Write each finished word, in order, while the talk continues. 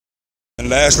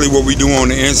lastly, what we do on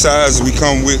the inside is we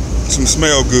come with some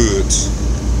smell goods.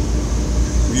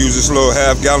 We use this little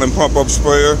half-gallon pump-up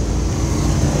sprayer,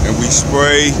 and we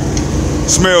spray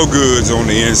smell goods on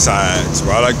the inside.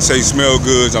 So I like to say smell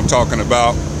goods, I'm talking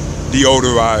about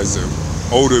deodorizer,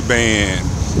 odor band,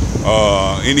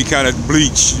 any kind of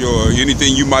bleach or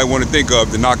anything you might want to think of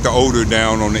to knock the odor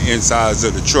down on the insides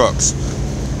of the trucks.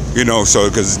 You know, so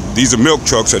because these are milk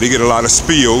trucks, so they get a lot of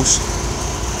spills.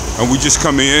 And we just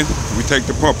come in, we take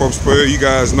the pump-up sprayer, you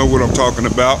guys know what I'm talking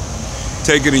about.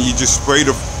 Take it and you just spray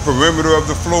the perimeter of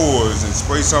the floors and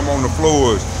spray some on the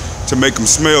floors to make them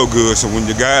smell good. So when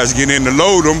the guys get in to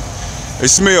load them, they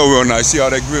smell real nice. See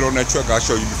all that grit on that truck? I'll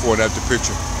show you before and after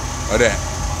picture of that.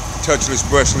 Touchless,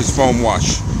 brushless foam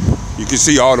wash. You can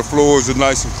see all the floors are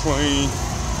nice and clean.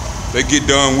 They get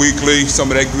done weekly.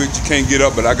 Some of that grit you can't get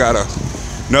up, but I got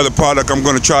another product I'm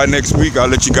gonna try next week. I'll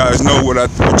let you guys know what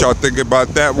y'all think about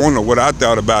that one or what I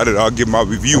thought about it. I'll give my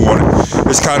review on it.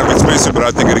 It's kind of expensive, but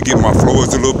I think it'll get my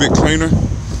floors a little bit cleaner.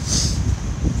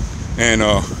 And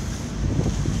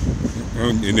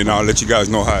then I'll let you guys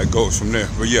know how it goes from there.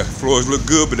 But yeah, floors look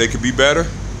good, but they could be better.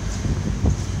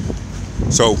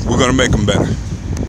 So we're gonna make them better.